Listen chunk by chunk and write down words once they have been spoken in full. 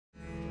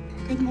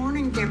Good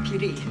morning,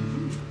 Deputy.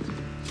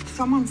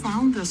 Someone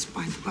found this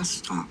by the bus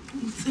stop.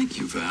 Oh, thank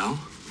you, Val.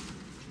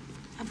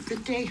 Have a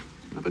good day.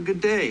 Have a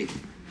good day.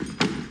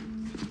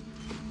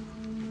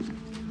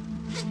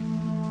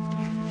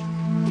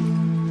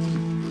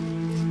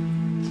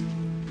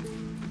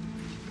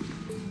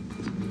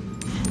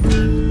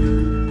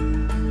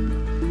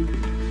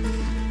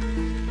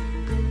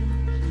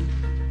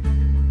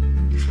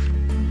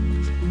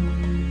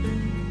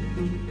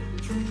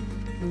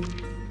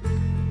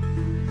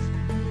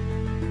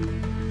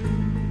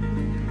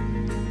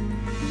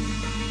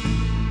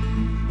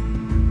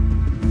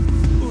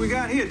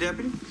 Here,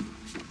 Deputy.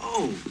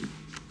 Oh,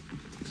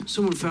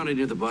 someone found it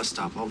near the bus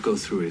stop. I'll go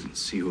through it and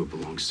see who it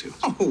belongs to.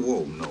 Oh,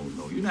 whoa,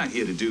 no. You're not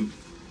here to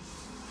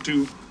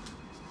do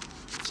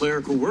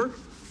clerical work.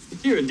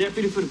 You're a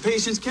deputy for the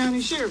Patience County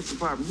Sheriff's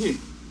Department. Here,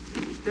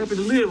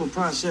 Deputy Lid will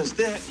process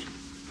that.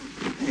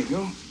 There you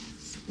go.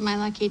 My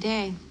lucky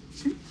day.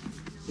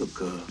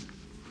 Look,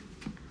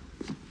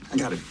 I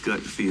got a gut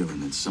feeling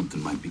that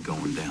something might be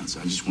going down, so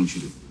I just want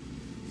you to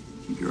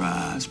keep your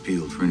eyes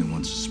peeled for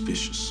anyone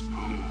suspicious.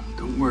 Oh,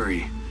 don't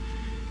worry.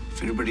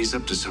 If anybody's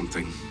up to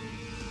something,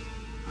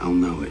 I'll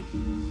know it.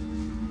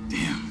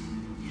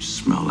 Damn, you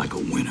smell like a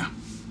winner.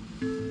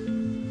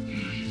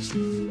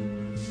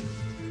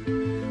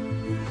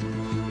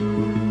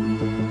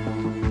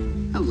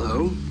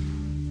 Hello.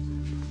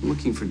 I'm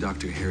looking for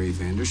Dr. Harry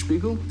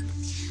Vanderspiegel.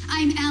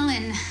 I'm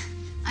Ellen.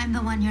 I'm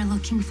the one you're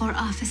looking for,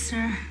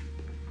 officer.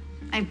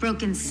 I've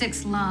broken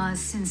 6 laws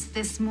since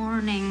this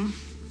morning.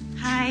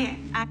 Hi.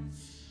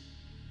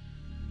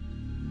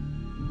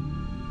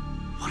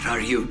 What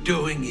are you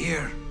doing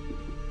here?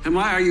 And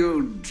why are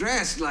you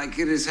dressed like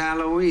it is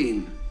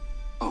Halloween?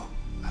 Oh,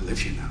 I live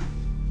here now.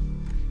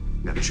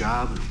 Got a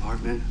job, an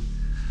apartment.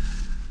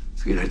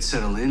 Figured I'd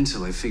settle in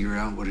till I figure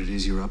out what it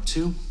is you're up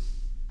to.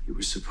 You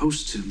were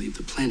supposed to leave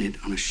the planet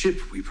on a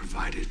ship we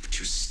provided, but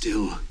you're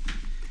still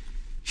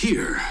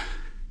here.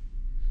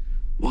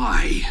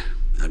 Why?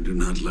 I do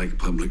not like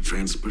public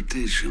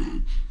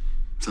transportation.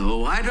 So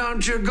why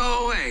don't you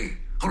go away?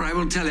 Or I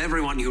will tell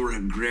everyone you are a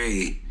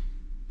gray.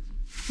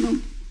 No.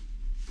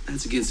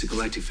 That's against the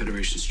Galactic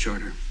Federation's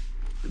charter.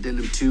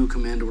 Addendum 2,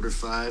 Command Order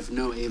 5,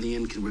 no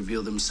alien can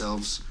reveal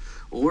themselves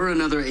or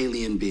another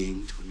alien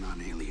being to a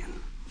non-alien.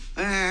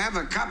 I have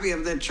a copy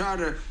of that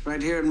charter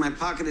right here in my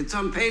pocket. It's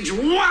on page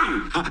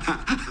 1.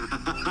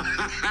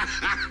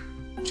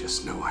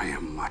 Just know I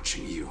am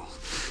watching you,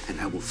 and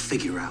I will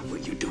figure out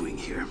what you're doing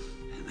here.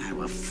 And I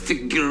will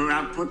figure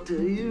out what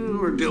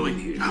you are doing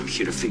here. I'm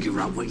here to figure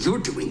out what you're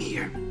doing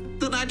here.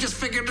 Then I just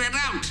figured it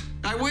out.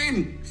 I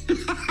win.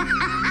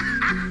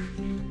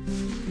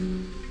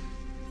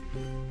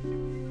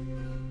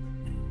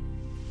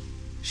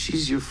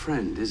 She's your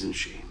friend, isn't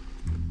she?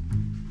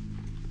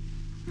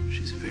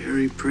 She's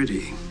very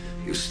pretty.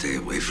 You stay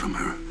away from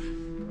her.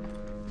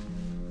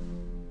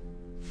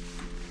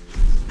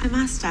 I'm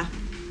Asta.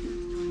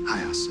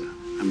 Hi, Asta.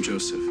 I'm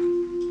Joseph.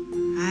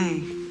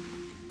 Hi.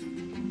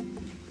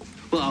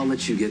 Well, I'll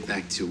let you get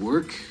back to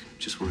work.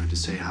 Just wanted to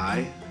say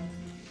hi.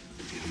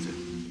 You have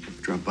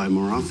to drop by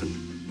more often.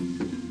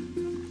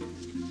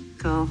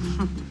 Go.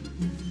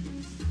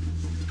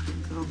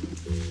 Go.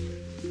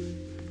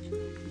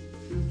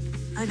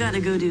 I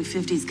gotta go do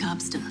 50s cop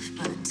stuff,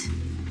 but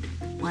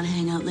wanna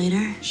hang out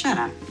later? Shut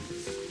up.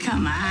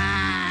 Come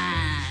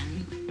on.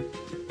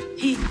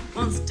 He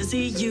wants to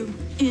see you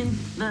in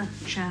the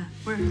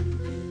shower.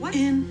 What?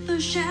 In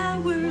the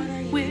shower,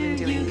 where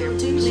you go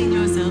to clean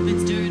yourself,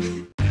 it's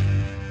dirty.